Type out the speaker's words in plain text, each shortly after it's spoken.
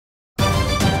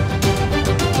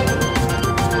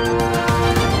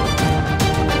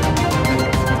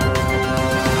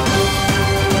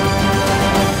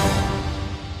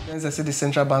Yes, I see the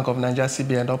Central Bank of Naija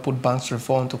CBN don't put banks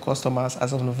refund to customers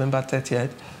as of November 30th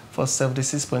for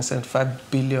 76.75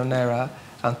 billion naira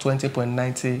and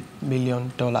 $20.90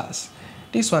 million.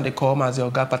 This one they come as the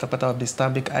Oga Patapata of the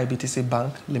Stanbic IBTC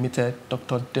Bank Limited,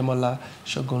 Dr. Demola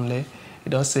Shogunle. He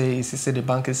don't say he see the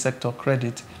banking sector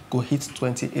credit go hit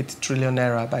 28 trillion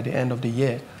naira by the end of the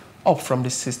year, up from the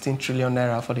 16 trillion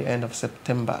naira for the end of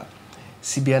September.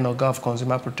 CBN Oga of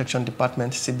Consumer Protection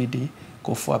Department, CBD,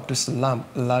 Kofu Abdulsalam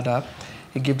Lada,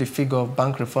 he gave the figure of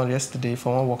bank refund yesterday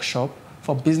for one workshop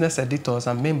for business editors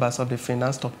and members of the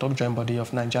Finance Talk Joint Body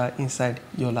of Naija inside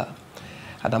Yola,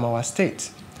 Adamawa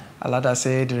State. Alada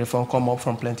said the refund come up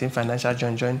from plenty financial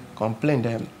joint complain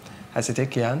them. As it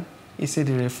take he said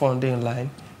the refund in line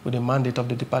with the mandate of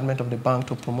the Department of the Bank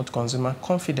to promote consumer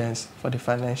confidence for the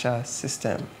financial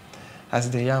system. As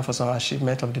they yarn for some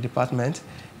achievement of the department,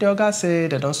 the Oga say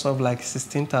they don't solve like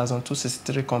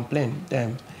 16,263 complaints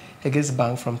them against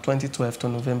bank from 2012 to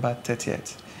November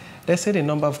 30th. They say the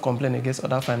number of complaints against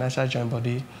other financial joint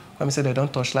body, when we say they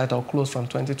don't touch light or close from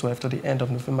 2012 to the end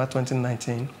of November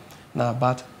 2019, now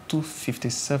about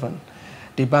 257.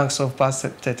 The bank solve past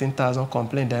 13,000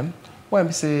 complaints them, when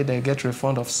we say they get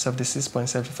refund of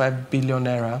 76.75 billion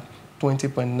naira,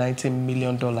 $20.90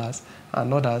 million,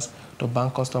 and others to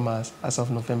bank customers as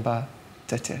of November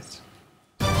 30th.